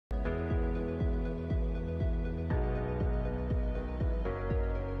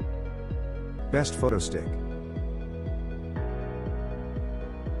Best photo stick.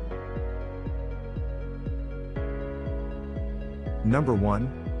 Number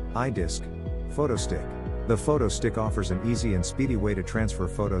 1. iDisk PhotoStick. The PhotoStick offers an easy and speedy way to transfer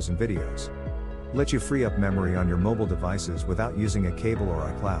photos and videos. Let you free up memory on your mobile devices without using a cable or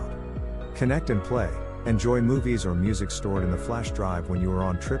iCloud. Connect and play. Enjoy movies or music stored in the flash drive when you are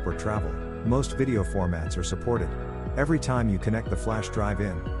on trip or travel. Most video formats are supported. Every time you connect the flash drive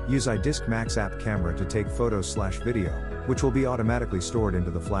in, use iDisk Max app camera to take photos/video, which will be automatically stored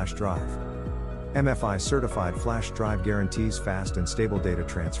into the flash drive. MFI certified flash drive guarantees fast and stable data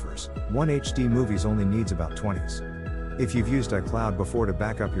transfers. 1 HD movies only needs about 20s. If you've used iCloud before to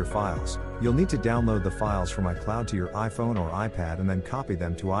back up your files, you'll need to download the files from iCloud to your iPhone or iPad and then copy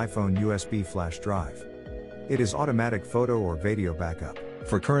them to iPhone USB flash drive. It is automatic photo or video backup.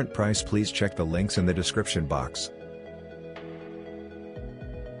 For current price, please check the links in the description box.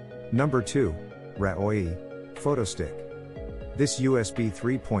 Number 2. ThePhotoStick. This USB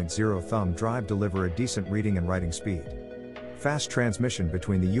 3.0 thumb drive delivers a decent reading and writing speed. Fast transmission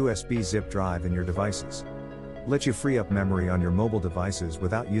between the USB zip drive and your devices. Let you free up memory on your mobile devices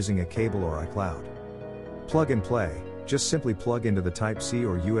without using a cable or iCloud. Plug and play. Just simply plug into the Type-C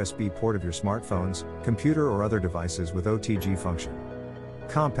or USB port of your smartphones, computer or other devices with OTG function.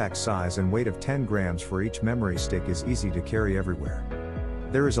 Compact size and weight of 10 grams for each memory stick is easy to carry everywhere.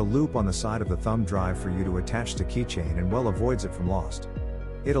 There is a loop on the side of the thumb drive for you to attach to keychain and well avoids it from lost.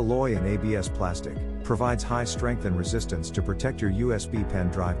 It alloy and ABS plastic, provides high strength and resistance to protect your USB pen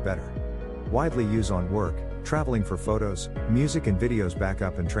drive better. Widely used on work, traveling for photos, music and videos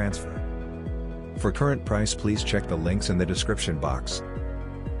backup and transfer. For current price, please check the links in the description box.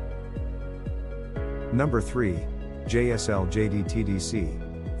 Number 3. JSL JDTDC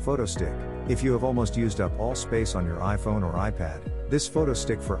PhotoStick. If you have almost used up all space on your iPhone or iPad, this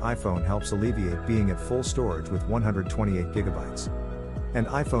PhotoStick for iPhone helps alleviate being at full storage with 128 GB. And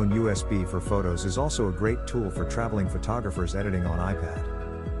iPhone USB for photos is also a great tool for traveling photographers editing on iPad.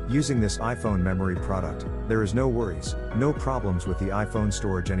 Using this iPhone memory product, there is no worries, no problems with the iPhone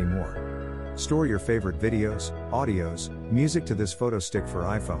storage anymore. Store your favorite videos, audios, music to this PhotoStick for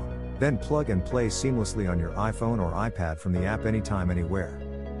iPhone, then plug and play seamlessly on your iPhone or iPad from the app anytime anywhere.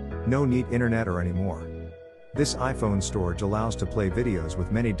 No need internet or anymore. This iPhone storage allows to play videos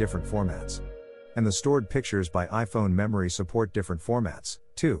with many different formats. And the stored pictures by iPhone memory support different formats,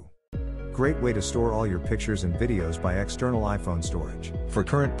 too. Great way to store all your pictures and videos by external iPhone storage. For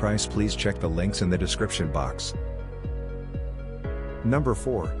current price, please check the links in the description box. Number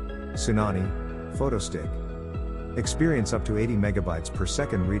 4. Tsunami PhotoStick. Experience up to 80 megabytes per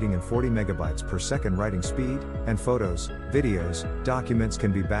second reading and 40 megabytes per second writing speed, and photos, videos, documents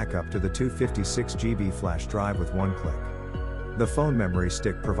can be backed up to the 256 GB flash drive with one click. The phone memory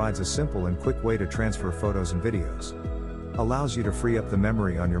stick provides a simple and quick way to transfer photos and videos. Allows you to free up the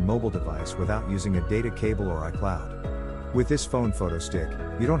memory on your mobile device without using a data cable or iCloud. With this phone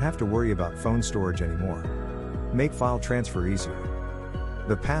PhotoStick, you don't have to worry about phone storage anymore. Make file transfer easier.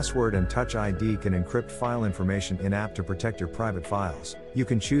 The password and Touch ID can encrypt file information in-app to protect your private files. You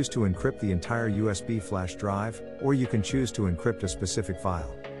can choose to encrypt the entire USB flash drive, or you can choose to encrypt a specific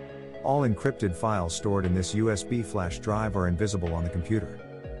file. All encrypted files stored in this USB flash drive are invisible on the computer.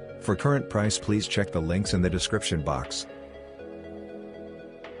 For current price, please check the links in the description box.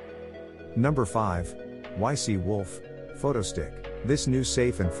 Number 5. YC Wolf PhotoStick. This new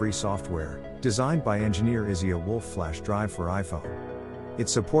safe and free software, designed by engineer is a Wolf flash drive for iPhone. It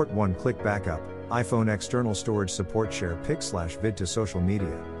support one-click backup, iPhone external storage support share pic/vid to social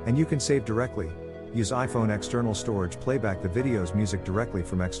media, and you can save directly. Use iPhone external storage playback the videos music directly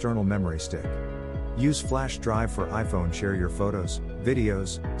from external memory stick. Use flash drive for iPhone share your photos,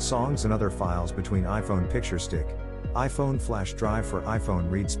 videos, songs and other files between iPhone picture stick. iPhone flash drive for iPhone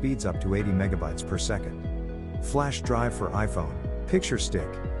read speeds up to 80 megabytes per second. Flash drive for iPhone, picture stick,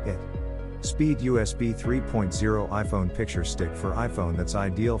 it. Speed USB 3.0 iPhone picture stick for iPhone that's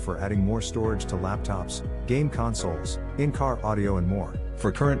ideal for adding more storage to laptops, game consoles, in-car audio and more.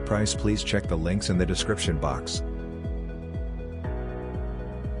 For current price, please check the links in the description box.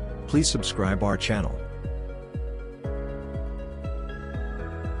 Please subscribe our channel.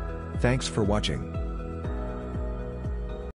 Thanks for watching.